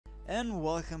And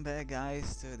welcome back,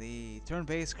 guys, to the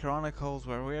turn-based Chronicles,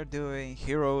 where we're doing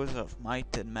Heroes of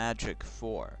Might and Magic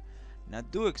 4. Now,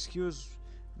 do excuse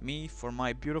me for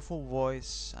my beautiful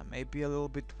voice. I may be a little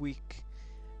bit weak.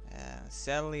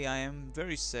 Sadly, I am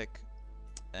very sick,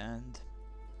 and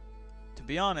to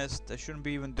be honest, I shouldn't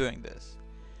be even doing this.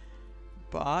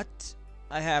 But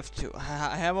I have to.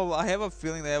 I have a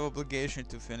feeling that I have obligation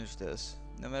to finish this.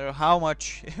 No matter how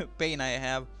much pain I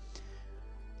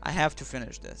have to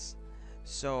finish this.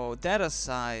 So that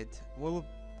aside, we'll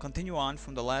continue on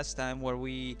from the last time where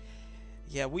we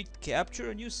captured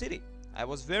a new city. I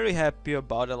was very happy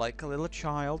about it, like a little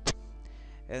child.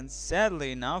 And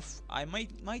sadly enough, I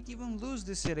might even lose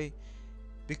the city,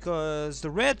 because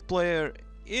the red player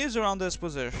is around this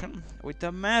position with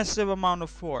a massive amount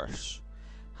of force.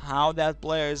 How that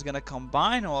player is gonna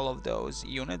combine all of those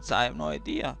units, I have no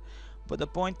idea. But the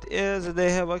point is that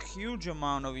they have a huge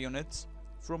amount of units,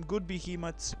 from good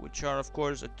behemoths, which are of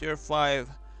course a tier 5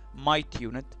 might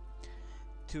unit,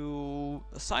 to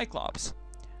Cyclops.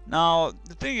 Now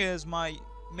the thing is, my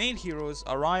main heroes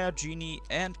Araya, Genie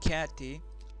and Catty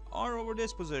are over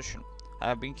this position. I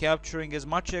have been capturing as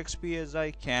much XP as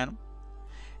I can,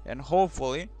 and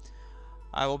hopefully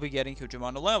I will be getting huge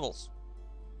amount of levels.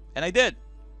 And I did.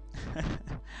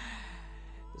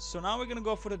 So now we're gonna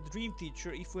go for the Dream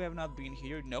Teacher, if we have not been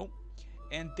here. No.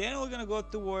 And then we're gonna go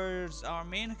towards our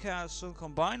main castle,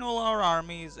 combine all our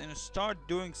armies, and start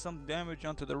doing some damage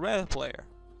onto the red player.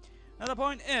 Now the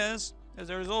point is, as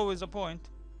there is always a point,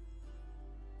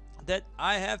 that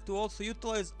I have to also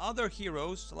utilize other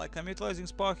heroes, like I'm utilizing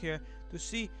Spock here, to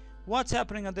see what's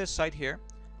happening on this side here.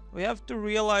 We have to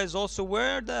realize also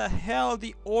where the hell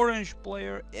the orange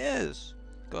player is,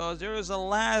 because there is a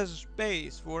last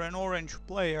space for an orange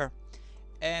player,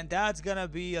 and that's gonna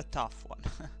be a tough one.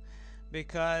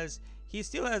 Because he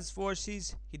still has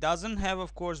forces. He doesn't have,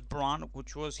 of course, Brawn,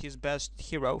 which was his best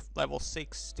hero, level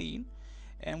 16,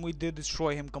 and we did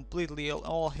destroy him completely,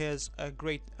 all his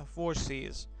great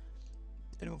forces.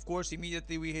 And of course,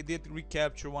 immediately we did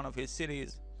recapture one of his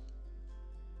cities.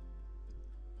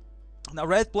 Now,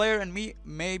 red player and me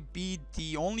may be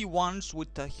the only ones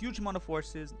with a huge amount of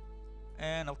forces,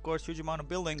 and of course, huge amount of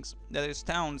buildings, that is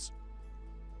towns,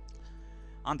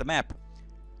 on the map.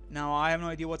 Now, I have no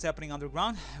idea what's happening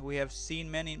underground. We have seen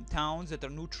many towns that are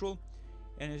neutral,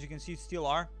 and as you can see, still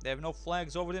are. They have no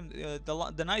flags over them.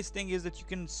 The nice thing is that you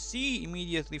can see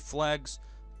immediately flags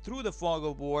through the fog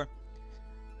of war.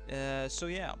 So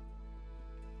yeah,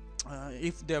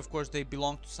 if they, of course, they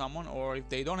belong to someone, or if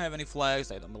they don't have any flags,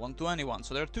 they don't belong to anyone.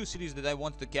 So there are two cities that I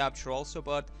wanted to capture also,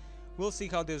 but we'll see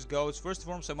how this goes. First and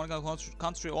foremost, I'm going to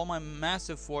concentrate all my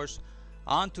massive force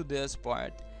onto this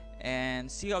part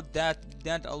and see how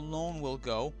that alone will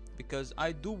go, because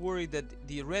I do worry that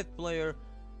the red player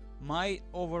might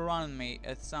overrun me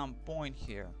at some point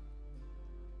here.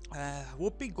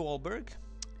 Whoopi Goldberg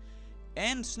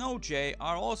and Snow Jay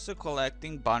are also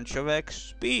collecting bunch of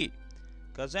XP,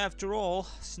 because after all,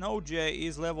 Snow Jay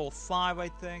is level 5, I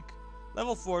think,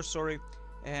 level 4, sorry,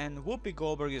 and Whoopi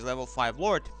Goldberg is level 5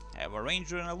 Lord. I have a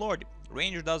Ranger and a Lord.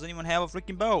 Ranger doesn't even have a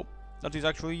freaking bow that is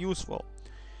actually useful.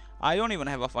 I don't even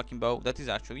have a fucking bow that is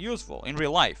actually useful in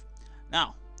real life.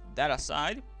 Now, that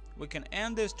aside, we can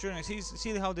end this turn and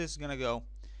see how this is gonna go.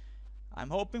 I'm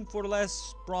hoping for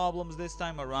less problems this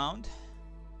time around.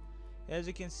 As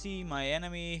you can see, my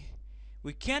enemy,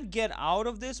 we can't get out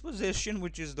of this position,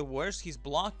 which is the worst. He's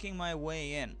blocking my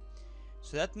way in.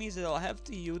 So that means that I'll have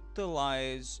to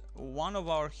utilize one of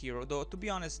our heroes, though to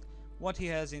be honest, what he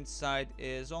has inside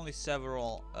is only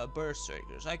several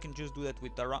berserkers. I can just do that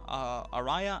with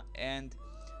Araya, and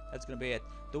that's gonna be it.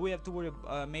 Do we have to worry?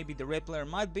 Maybe the red player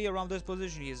might be around this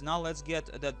position. He is now. Let's get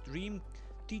that Dream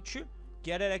Teacher.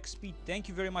 Get that XP. Thank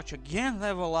you very much. Again,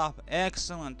 level up.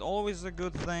 Excellent. Always a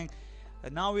good thing.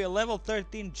 And now we are level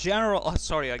 13 General. Oh,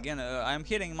 sorry. Again, I'm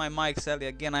hitting my mic sadly.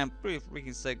 Again, I'm pretty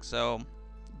freaking sick, so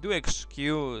do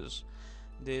excuse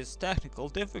these technical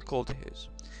difficulties.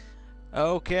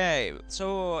 Okay,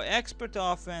 so expert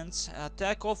offense,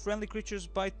 attack all friendly creatures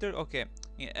by 30. Okay,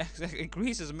 yeah,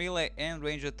 increases melee and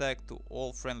range attack to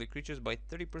all friendly creatures by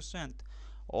 30%.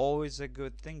 Always a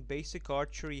good thing. Basic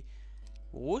archery.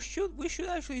 We should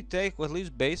actually take at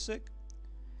least basic,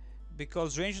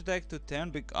 because range attack to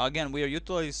 10. Again, we are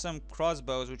utilizing some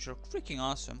crossbows, which are freaking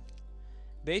awesome.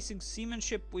 Basic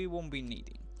seamanship we won't be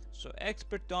needing. So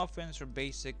expert offense or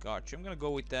basic archer. I'm gonna go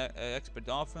with that expert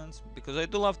offense, because I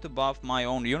do love to buff my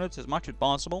own units as much as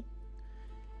possible.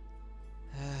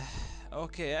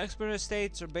 Okay, expert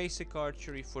estates or basic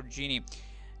archery for Genie.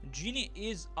 Genie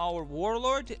is our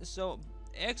warlord, so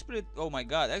oh my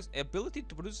god, ability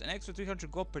to produce an extra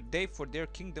 300 gold per day for their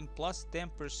kingdom plus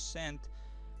 10%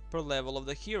 per level of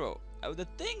the hero.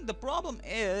 The problem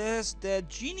is that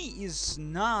Genie is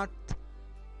not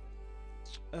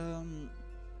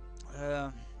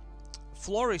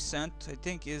Florissant, I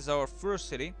think, is our first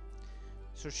city.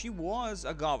 So she was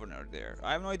a governor there.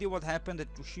 I have no idea what happened that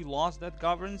she lost that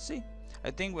governancy. I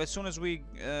think as soon as we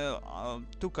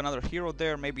took another hero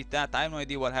there, maybe that. I have no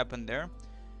idea what happened there.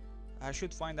 I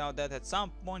should find out that at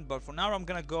some point, but for now I'm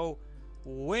gonna go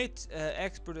with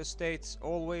expert estates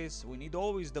always. We need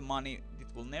always the money. It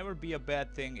will never be a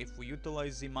bad thing if we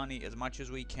utilize the money as much as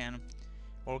we can,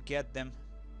 or get them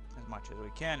as much as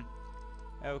we can.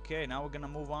 Okay, now we're gonna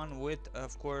move on with,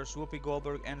 of course, Whoopi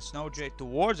Goldberg and SnowJ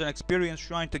towards an experience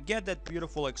shrine to get that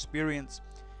beautiful experience.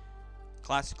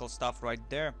 Classical stuff right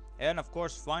there. And of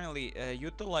course, finally,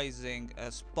 utilizing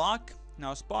Spock.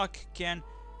 Now, Spock can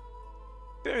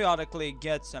periodically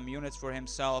get some units for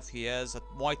himself. He has a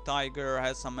White Tiger,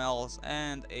 has some elves,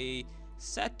 and a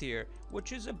Satyr,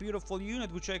 which is a beautiful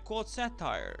unit, which I call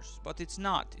Satyrs, but it's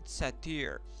not. It's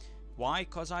Satyr. Why?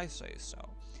 Because I say so.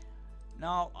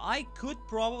 Now, I could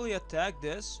probably attack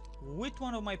this with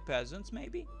one of my peasants,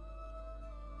 maybe.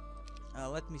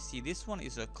 Let me see. This one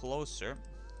is a closer.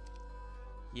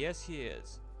 Yes, he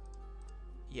is.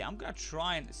 Yeah, I'm gonna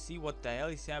try and see what the hell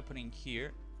is happening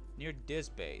here near this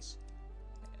base.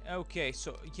 Okay,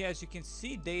 so yes, you can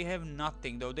see they have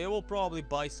nothing, though. They will probably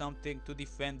buy something to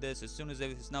defend this as soon as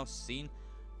it is now seen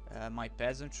my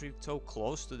peasantry so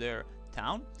close to their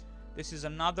town. This is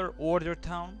another order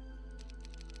town.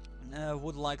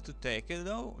 Would like to take it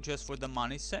though, just for the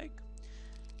money's sake.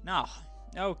 Now,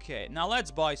 okay, now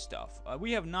let's buy stuff.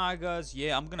 We have Nagas.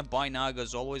 Yeah, I'm gonna buy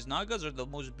Nagas always. Nagas are the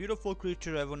most beautiful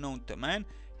creature ever known to man.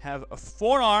 Have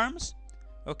 4 arms.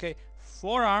 Okay,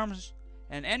 4 arms.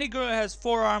 And any girl that has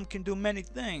 4 arms can do many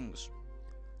things.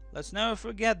 Let's never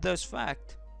forget this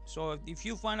fact. So if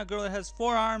you find a girl that has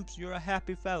 4 arms, you're a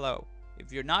happy fellow.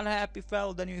 If you're not a happy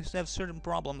fellow, then you have certain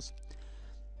problems.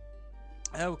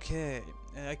 Okay,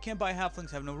 I can't buy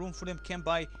halflings. Have no room for them. Can't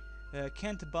buy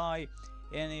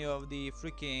any of the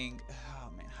freaking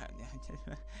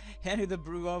any of the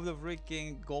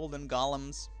freaking golden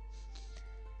golems.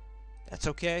 That's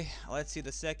okay. Let's see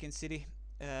the second city.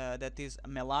 That is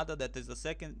Melada. That is the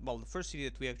second. Well, the first city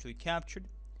that we actually captured.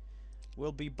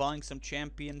 We'll be buying some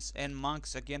champions and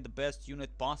monks. Again, the best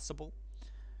unit possible.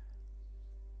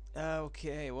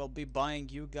 Okay, we'll be buying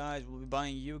you guys. We'll be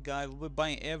buying you guys. We'll be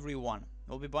buying everyone.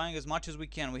 We'll be buying as much as we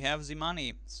can. We have the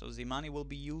money, so the money will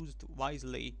be used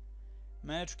wisely.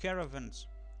 Manage caravans.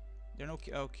 They're no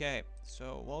okay.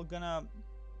 So we're gonna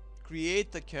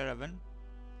create the caravan.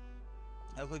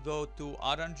 I will go to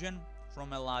Aranjan from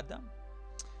Elada,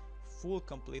 full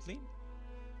completely.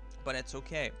 But it's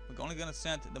okay. We're only gonna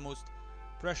send the most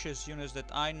precious units that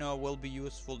I know will be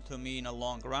useful to me in a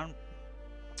long run.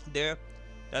 There,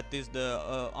 that is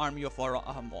the army of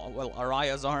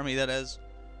Araya's army. That is.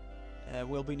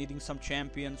 We'll be needing some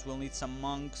champions, we'll need some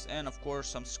monks, and of course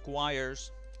some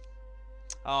squires.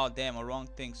 Oh damn, a wrong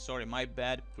thing, sorry, my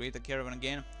bad. Create a caravan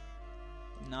again.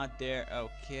 Not there,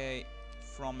 okay.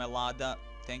 From Elada,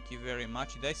 thank you very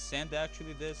much. Did I send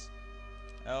actually this?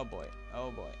 Oh boy,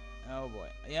 oh boy, oh boy.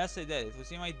 Yes I did, it was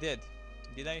him I did.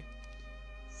 Did I?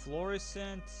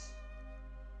 Florissant,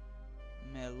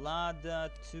 Melada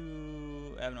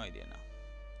to... I have no idea now.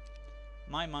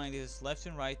 My mind is left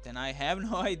and right, and I have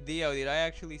no idea. Did I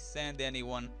actually send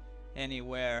anyone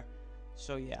anywhere?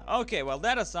 So yeah. Okay, well,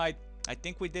 that aside, I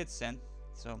think we did send.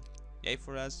 So, yay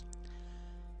for us.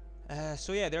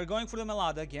 So yeah, they're going for the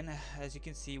Melada again. As you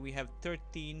can see, we have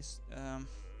 13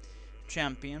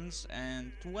 champions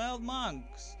and 12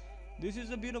 monks. This is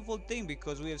a beautiful thing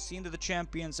because we have seen that the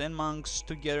champions and monks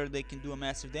together, they can do a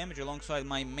massive damage alongside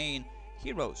my main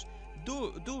heroes.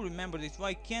 Do remember that if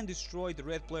I can destroy the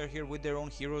red player here with their own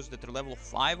heroes that are level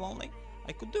 5 only,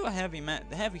 I could do a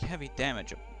heavy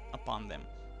damage upon them,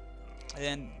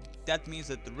 and that means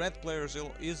that the red player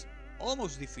is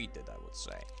almost defeated, I would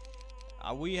say.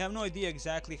 We have no idea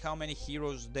exactly how many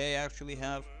heroes they actually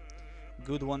have,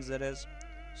 good ones that is.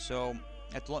 So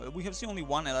we have seen only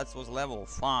one, and that was level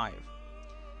 5.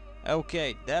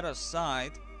 Okay, that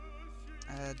aside,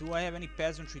 do I have any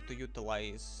peasantry to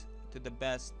utilize to the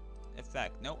best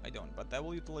effect? No, I don't, but I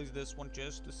will utilize this one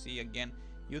just to see again,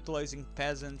 utilizing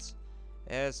peasants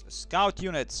as scout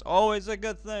units. Always a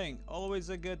good thing, always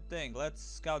a good thing. Let's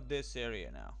scout this area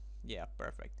now. Yeah,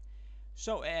 perfect.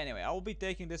 So anyway, I will be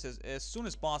taking this as soon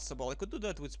as possible. I could do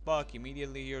that with Spock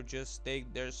immediately here, just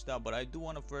take their stuff, but I do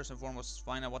want to first and foremost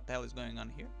find out what the hell is going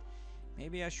on here.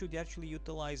 Maybe I should actually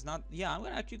utilize not... Yeah, I'm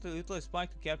gonna actually utilize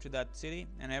Spike to capture that city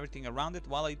and everything around it,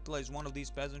 while I utilize one of these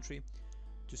peasantry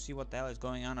to see what the hell is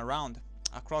going on around,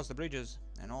 across the bridges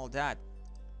and all that.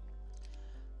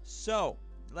 So,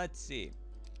 let's see.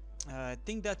 I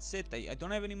think that's it. I don't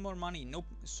have any more money. Nope.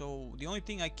 So, the only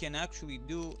thing I can actually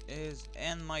do is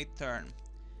end my turn.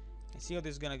 And see how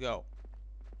this is gonna go.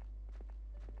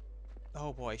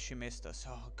 Oh boy, she missed us.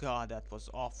 Oh god, that was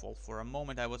awful. For a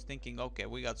moment I was thinking, okay,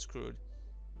 we got screwed.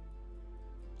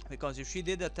 Because if she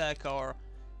did attack our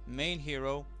main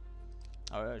hero,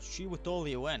 she would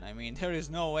totally win. I mean, there is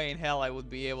no way in hell I would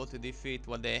be able to defeat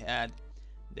what they had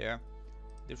there.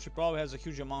 She probably has a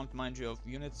huge amount, mind you, of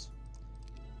units.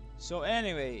 So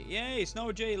anyway, yay,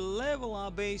 Snow J, level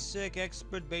up, basic,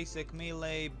 expert, basic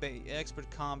melee, expert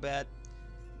combat.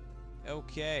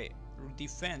 Okay.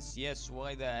 Defense, yes,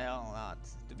 why the hell not?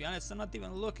 To be honest, I'm not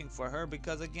even looking for her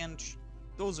because, again,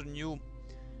 those are new.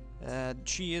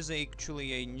 She is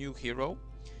actually a new hero.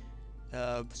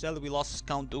 Sadly, we lost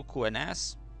Count Dooku and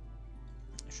S.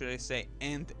 Should I say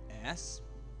and S?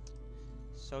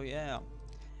 So yeah.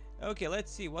 Okay,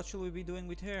 let's see. What should we be doing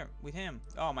with her? With him?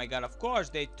 Oh my god! Of course,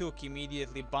 they took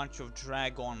immediately bunch of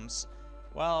dragons.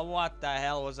 Well, what the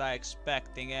hell was I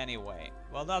expecting anyway?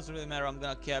 Well, doesn't really matter. I'm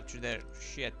gonna capture their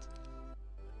shit.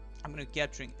 I'm gonna be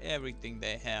capturing everything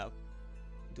they have.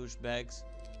 Douchebags.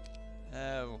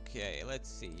 Okay,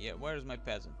 let's see. Yeah, where's my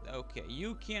peasant? Okay,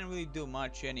 you can't really do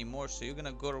much anymore, so you're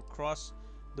gonna go across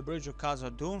the bridge of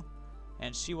Khazad-dûm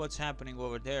and see what's happening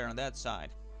over there on that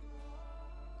side.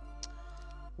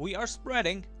 We are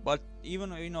spreading, but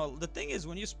even, you know, the thing is,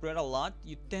 when you spread a lot,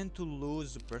 you tend to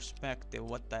lose perspective.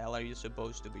 What the hell are you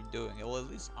supposed to be doing? Well, at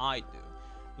least I do.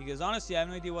 Because honestly, I have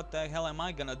no idea what the hell am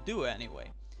I gonna do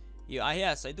anyway. Yeah,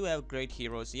 yes, I do have great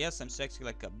heroes. Yes, I'm sexy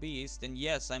like a beast. And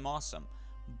yes, I'm awesome.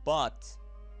 But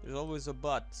there's always a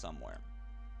but somewhere.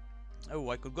 Oh,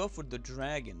 I could go for the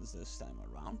dragons this time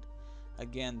around.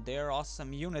 Again, they're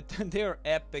awesome unit. They're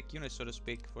epic unit, so to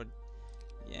speak. For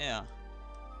yeah.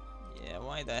 Yeah,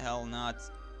 why the hell not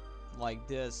like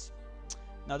this?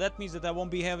 Now that means that I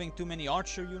won't be having too many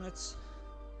archer units.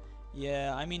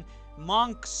 Yeah, I mean,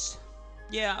 monks.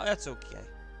 Yeah, that's okay.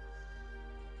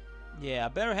 Yeah, I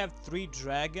better have 3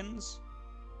 dragons.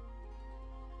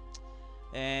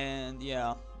 And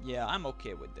yeah, I'm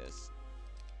okay with this.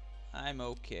 I'm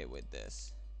okay with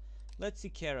this. Let's see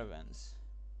caravans.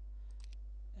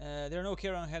 There are no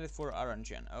caravans headed for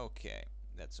Aranjan. Okay,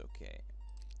 that's okay.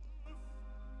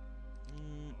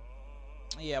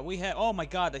 Yeah, we have... Oh my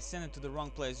god, I sent it to the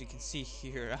wrong place. You can see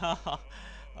here.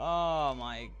 Oh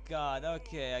my god.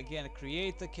 Okay, again,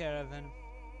 create a caravan.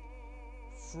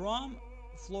 From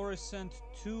Florissant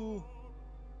to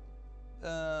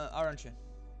Aranjan.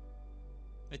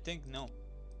 I think, no.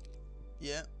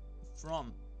 Yeah,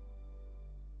 from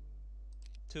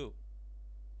to.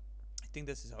 I think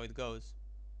this is how it goes.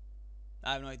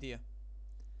 I have no idea.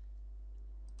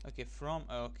 Okay, from,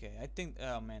 okay, I think,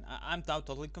 oh man, I'm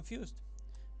totally confused.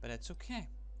 But that's okay.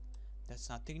 That's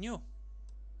nothing new.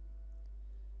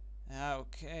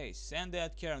 Okay, send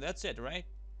that caravan. That's it, right?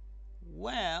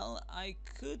 Well, I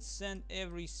could send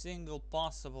every single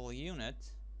possible unit.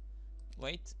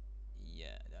 Wait.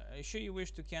 Yeah, are you sure you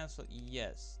wish to cancel?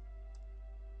 Yes.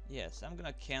 Yes, I'm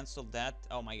gonna cancel that.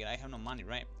 Oh my god, I have no money,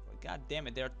 right? God damn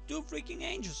it, there are 2 freaking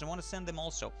angels. I want to send them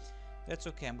also. That's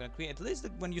okay, I'm gonna create, at least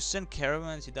when you send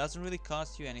caravans, it doesn't really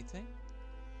cost you anything.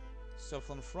 So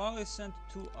from Florissant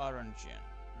to Aranjan,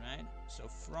 right? So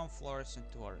from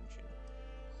Florissant to Aranjan.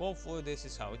 Hopefully this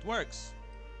is how it works.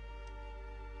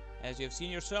 As you have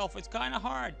seen yourself, it's kind of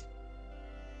hard.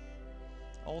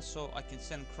 Also, I can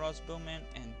send crossbowmen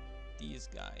and these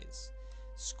guys.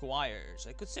 Squires.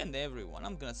 I could send everyone.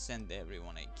 I'm gonna send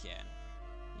everyone I can.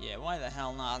 Yeah, why the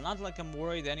hell not? Not like I'm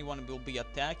worried anyone will be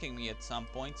attacking me at some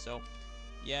point, so...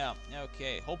 Yeah,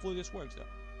 okay. Hopefully this works,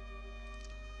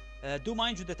 though. Do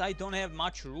mind you that I don't have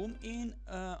much room in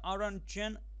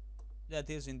Aranjan. That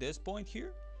is in this point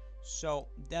here. So,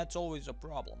 that's always a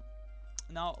problem.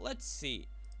 Now, let's see.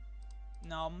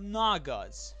 Now,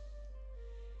 Nagas.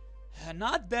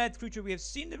 Not bad creature. We have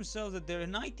seen themselves that they're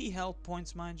 90 health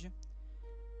points, mind you.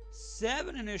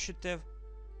 7 initiative.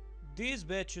 These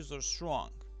bitches are strong.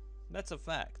 That's a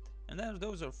fact. And then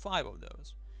those are 5 of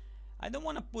those. I don't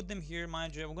want to put them here,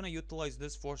 mind you. I'm going to utilize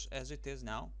this force as it is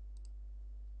now.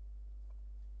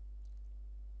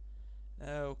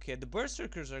 Okay, the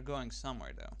Berserkers are going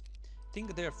somewhere, though. I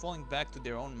think they're falling back to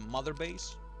their own mother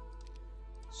base.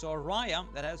 So Araya,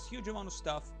 that has huge amount of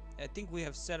stuff. I think we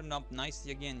have set them up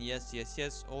nicely again. Yes,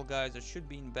 yes. All guys that should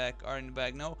be in back are in the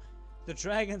back. No, the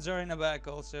dragons are in the back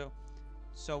also.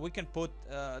 So we can put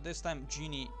this time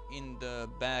Genie in the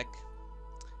back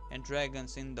and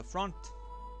dragons in the front.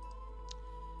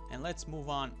 And let's move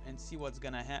on and see what's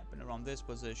gonna happen around this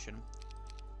position.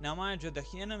 Now mind you, the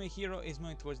enemy hero is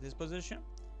moving towards this position.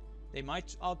 They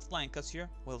might outflank us here,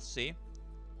 we'll see.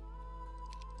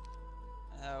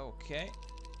 Okay,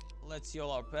 let's see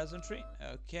all our peasantry.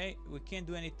 Okay, we can't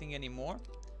do anything anymore.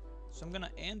 So I'm gonna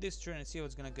end this turn and see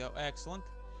what's gonna go. Excellent.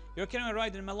 You're carrying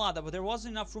right in Melada, but there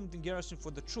wasn't enough room in garrison for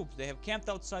the troops. They have camped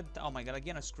outside. Oh my god,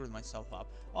 again I screwed myself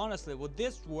up. Honestly, would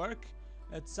this work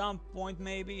at some point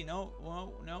maybe? No,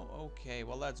 well, no, okay,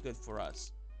 well that's good for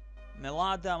us.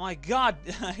 Melada, my god,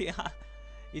 yeah,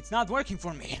 it's not working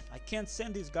for me. I can't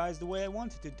send these guys the way I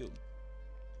wanted to do.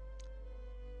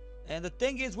 And the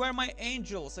thing is, where are my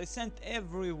angels? I sent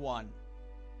everyone.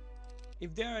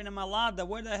 If they're in a Melada,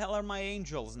 where the hell are my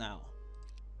angels now?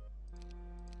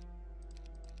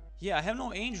 Yeah, I have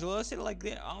no angels. I said like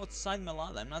they're outside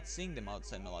Melada. I'm not seeing them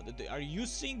outside Melada. Are you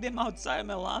seeing them outside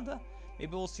Melada?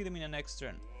 Maybe we'll see them in the next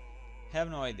turn. Have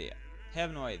no idea.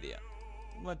 Have no idea.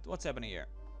 What's happening here?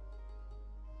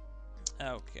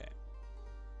 Okay.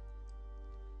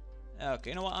 Okay,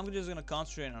 you know what? I'm just gonna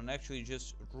concentrate on actually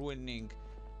just ruining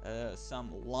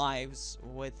some lives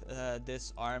with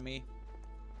this army.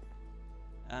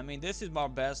 I mean, this is our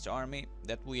best army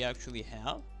that we actually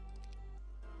have.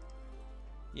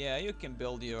 Yeah, you can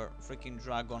build your freaking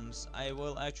dragons. I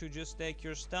will actually just take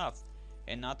your stuff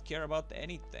and not care about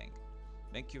anything.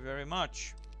 Thank you very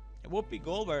much. Whoopi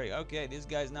Goldberry. Okay, these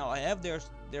guys now I have their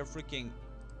freaking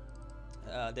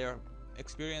their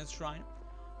experience shrine.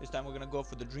 This time we're gonna go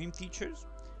for the dream teachers,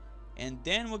 and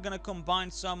then we're gonna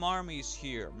combine some armies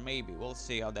here. Maybe we'll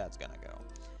see how that's gonna go.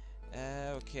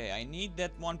 Okay, I need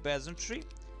that one peasantry.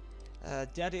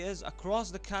 That is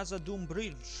across the Khazad-dûm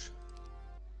bridge.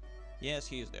 Yes,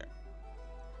 he is there.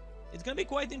 It's gonna be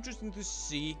quite interesting to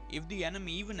see if the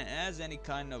enemy even has any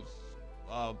kind of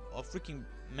a freaking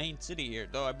main city here,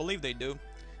 though I believe they do.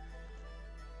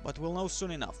 But we'll know soon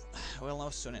enough. We'll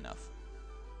know soon enough.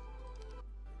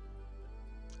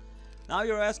 Now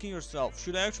you're asking yourself,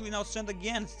 should I actually now send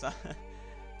against?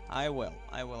 I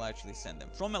will actually send them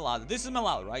from Melada. This is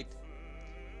Melada, right?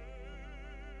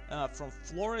 From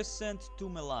Florescent to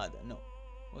Melada. No,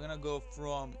 we're gonna go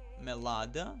from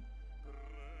Melada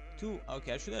to,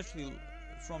 okay, I should actually,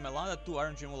 from Melada to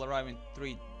Orange will arrive in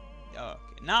 3. Okay,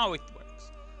 now it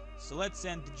works. So let's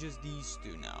send just these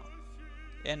two now.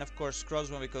 And of course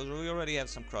crossbow, because we already have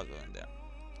some crossbow in there.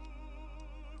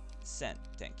 Send,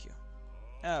 thank you.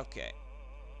 Okay.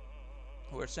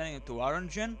 We're sending it to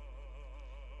Orangen.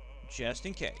 Just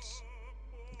in case.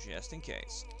 Just in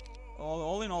case.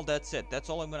 All in all, that's it. That's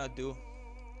all I'm gonna do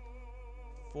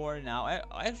for now.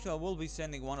 Actually, I will be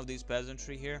sending one of these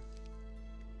peasantry here.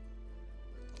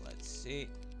 Let's see.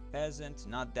 Peasant,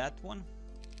 not that one.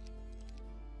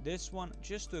 This one,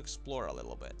 just to explore a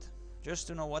little bit. Just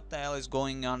to know what the hell is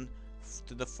going on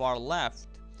to the far left.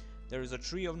 There is a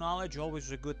tree of knowledge,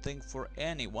 always a good thing for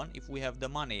anyone if we have the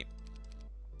money.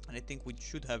 And I think we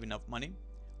should have enough money.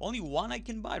 Only one I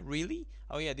can buy, really?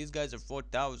 Oh yeah, these guys are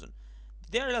 4,000.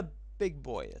 They're the big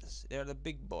boys. They're the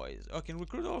big boys. Oh, can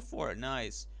recruit all 4.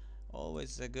 Nice.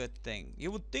 Always a good thing.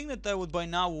 You would think that I would by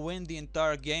now win the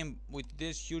entire game with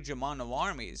this huge amount of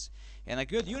armies. And a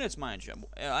good units, mind you.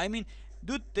 I mean,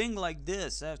 good thing like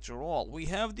this, after all. We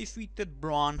have defeated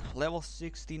Braun, level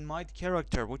 16 might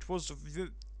character, which was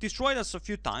destroyed us a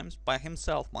few times by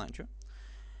himself, mind you.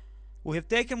 We have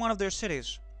taken one of their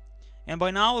cities. And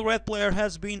by now the red player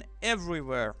has been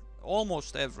everywhere.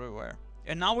 Almost everywhere.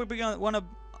 And now we want to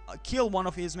kill one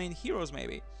of his main heroes,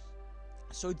 maybe.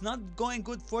 So it's not going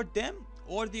good for them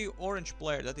or the orange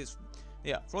player. That is,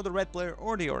 yeah, for the red player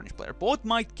or the orange player. Both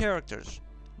might characters.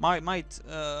 Might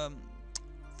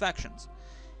factions.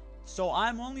 So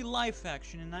I'm only live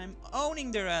faction and I'm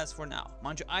owning their ass for now.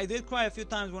 Mind you, I did cry a few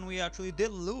times when we actually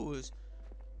did lose.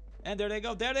 And there they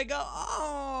go, there they go.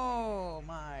 Oh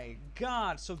my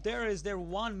god. So there is their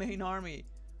one main army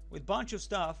with bunch of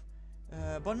stuff.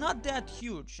 But not that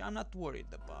huge. I'm not worried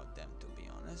about them, to be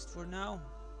honest, for now.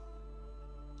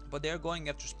 But they're going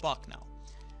after Spock now.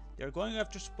 They're going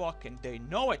after Spock and they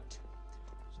know it.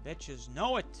 Those bitches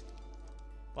know it.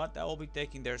 But I will be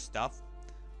taking their stuff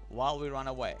while we run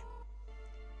away.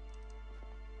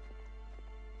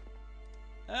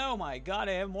 Oh my god,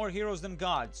 I have more heroes than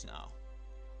gods now.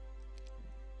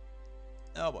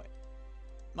 Oh boy.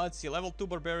 Let's see, level 2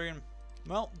 barbarian.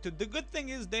 Well, the good thing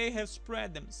is they have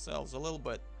spread themselves a little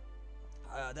bit.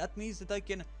 That means that I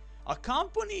can... A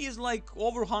company is like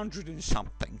over 100 and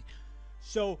something.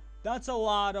 So that's a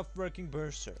lot of working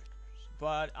berserkers.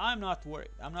 But I'm not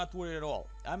worried. I'm not worried at all.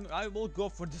 I will go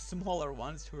for the smaller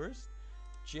ones first,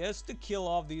 just to kill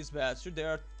off these bastards.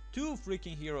 There are 2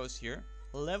 freaking heroes here,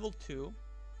 level 2.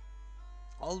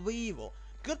 All be evil.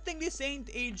 Good thing this ain't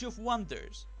Age of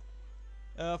Wonders.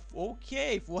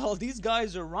 Okay, well, these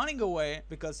guys are running away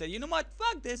because they, you know what,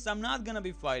 fuck this, I'm not gonna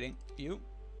be fighting you.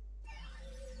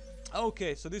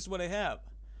 Okay, so this is what I have.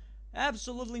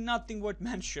 Absolutely nothing worth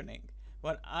mentioning,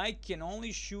 but I can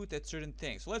only shoot at certain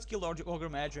things. So let's kill Ogre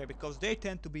Magi because they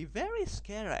tend to be very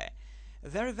scary.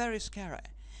 Very, very scary.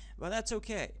 But that's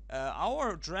okay.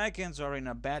 Our dragons are in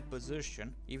a bad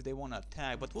position if they want to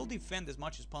attack, but we'll defend as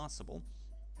much as possible.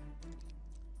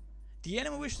 The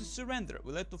enemy wishes to surrender.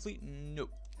 Will let the fleet? No.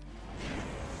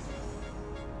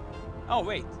 Oh,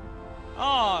 wait.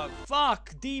 Oh,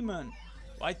 fuck, demon.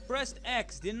 I pressed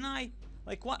X, didn't I?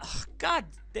 Like, what? Ugh, God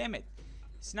damn it.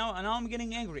 So now I'm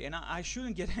getting angry, and I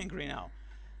shouldn't get angry now.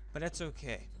 But that's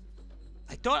okay.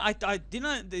 I thought, I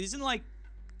didn't, isn't like,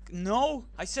 no?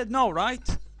 I said no, right?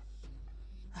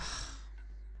 You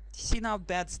see, now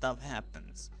bad stuff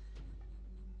happens.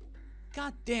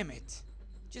 God damn it.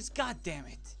 Just god damn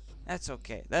it. That's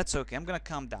okay. That's okay. I'm gonna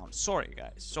calm down. Sorry,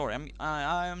 guys. Sorry.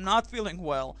 I'm not feeling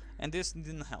well, and this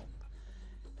didn't help.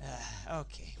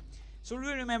 Okay. So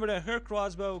really remember that her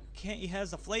crossbow it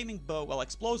has a flaming bow, well,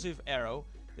 explosive arrow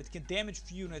that can damage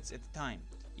few units at a time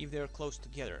if they're close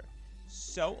together.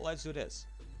 So let's do this.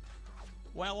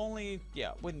 Well, only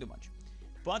wouldn't do much,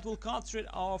 but we'll concentrate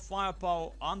our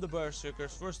firepower on the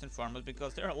berserkers first and foremost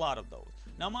because there are a lot of those.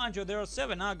 Now, mind you, there are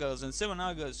 7 Nagas, and 7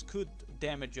 Nagas could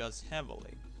damage us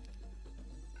heavily.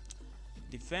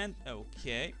 Defend,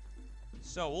 okay.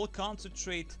 So we'll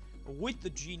concentrate with the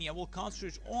genie. I will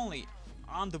concentrate only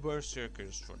on the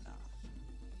berserkers for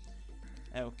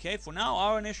now. Okay, for now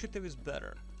our initiative is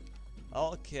better.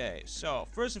 Okay, so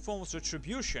first and foremost,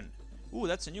 retribution. Ooh,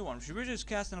 that's a new one. Retribution is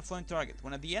cast on a flying target.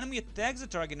 When the enemy attacks the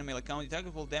target in a melee count, the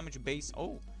target will damage base.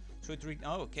 Oh, so it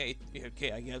okay,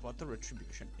 okay, I get what the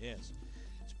retribution is.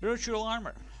 Spiritual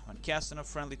armor. When cast on a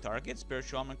friendly target,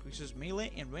 spiritual armor increases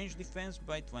melee and range defense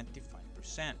by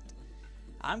 25%.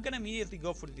 I'm gonna immediately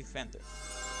go for the defender.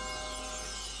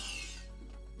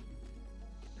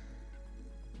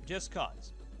 Just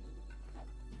cause.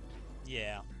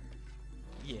 Yeah.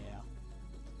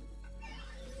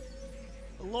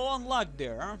 Low on luck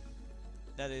there, huh?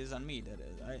 That is on me, that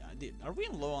is. I did. Are we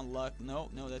low on luck? No,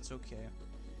 that's okay.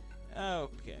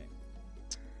 Okay.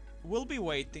 We'll be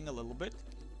waiting a little bit.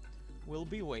 We'll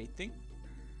be waiting.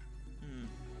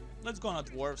 Let's go on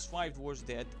dwarves. 5 dwarves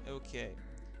dead. Okay.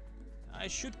 I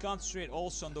should concentrate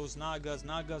also on those Nagas.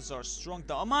 Nagas are strong.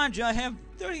 Mind you, I have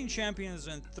 13 champions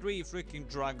and 3 freaking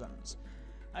dragons.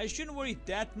 I shouldn't worry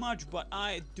that much, but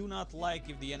I do not like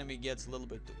if the enemy gets a little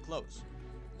bit too close.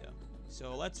 Yeah.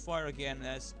 So let's fire again.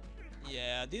 As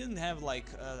yeah, didn't have like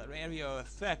area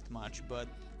effect much, but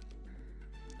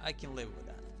I can live with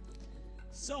that.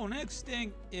 So next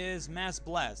thing is mass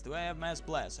blast. Do I have mass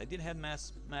blast? I did have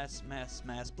mass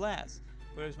blast.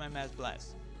 Where is my mass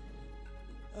blast?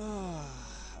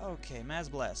 Okay, mass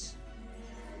blast.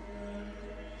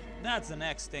 That's the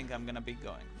next thing I'm gonna be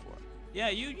going for. Yeah,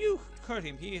 you hurt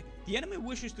him. The enemy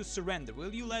wishes to surrender.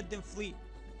 Will you let them flee?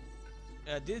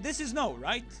 This is no,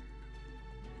 right?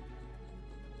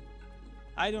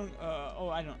 I don't.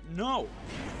 I don't know.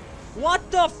 What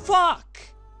the fuck?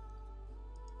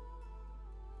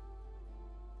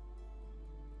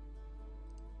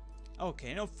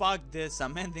 Okay, no, fuck this.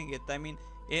 I'm ending it. I mean,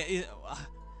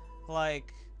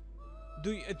 like,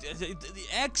 the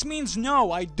X means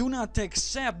no. I do not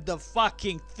accept the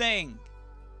fucking thing.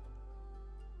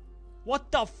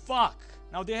 What the fuck?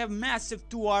 Now they have massive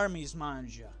 2 armies,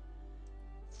 manja.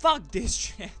 Fuck this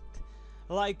shit.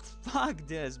 Like, fuck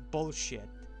this bullshit.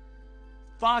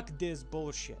 Fuck this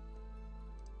bullshit.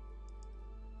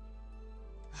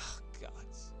 Oh, God.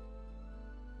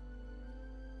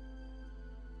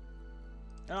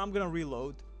 And I'm gonna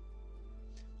reload.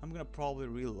 I'm gonna probably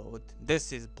reload.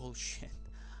 This is bullshit.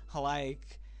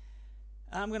 Like,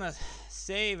 I'm gonna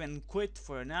save and quit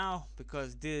for now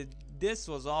because this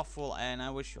was awful and I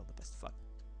wish you all the best. Fuck.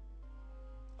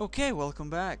 Okay, welcome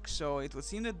back. So it would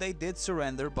seem that they did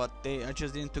surrender, but they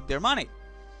just didn't took their money.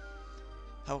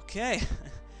 Okay.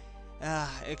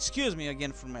 Excuse me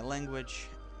again for my language.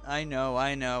 I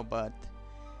know, but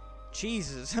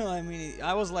Jesus. I mean,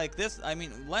 I was like this. I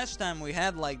mean, last time we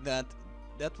had like that.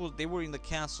 That was they were in the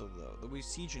castle though. They were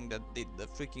sieging the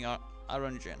freaking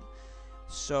Aranjan.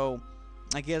 So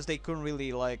I guess they couldn't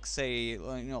really like say,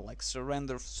 you know, like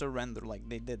surrender like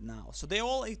they did now. So they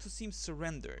all, it seems,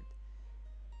 surrendered,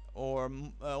 or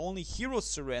only heroes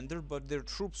surrendered, but their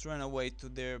troops ran away to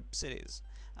their cities.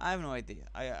 I have no idea.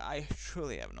 I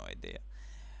truly have no idea.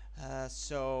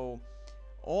 So,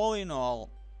 all in all,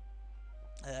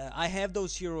 I have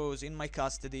those heroes in my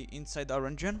custody inside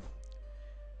Orangen.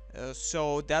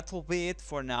 So that will be it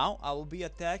for now. I will be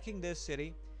attacking this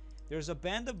city. There's a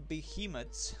band of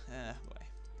behemoths.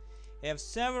 I have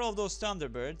several of those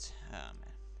Thunderbirds.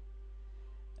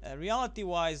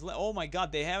 Reality-wise, oh my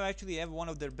god, they actually have one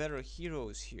of their better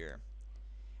heroes here.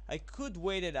 I could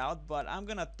wait it out, but I'm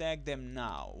gonna attack them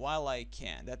now while I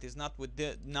can. That is not with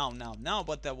the now,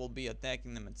 but I will be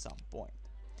attacking them at some point.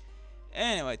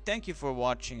 Anyway, thank you for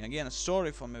watching. Again,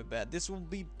 sorry for my bad. This will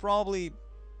be probably,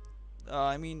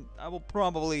 I will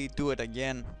probably do it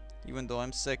again, even though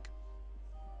I'm sick.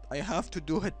 I have to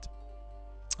do it,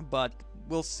 but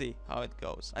we'll see how it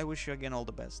goes. I wish you again all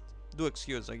the best. Do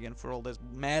excuse again for all this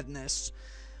madness.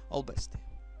 All best.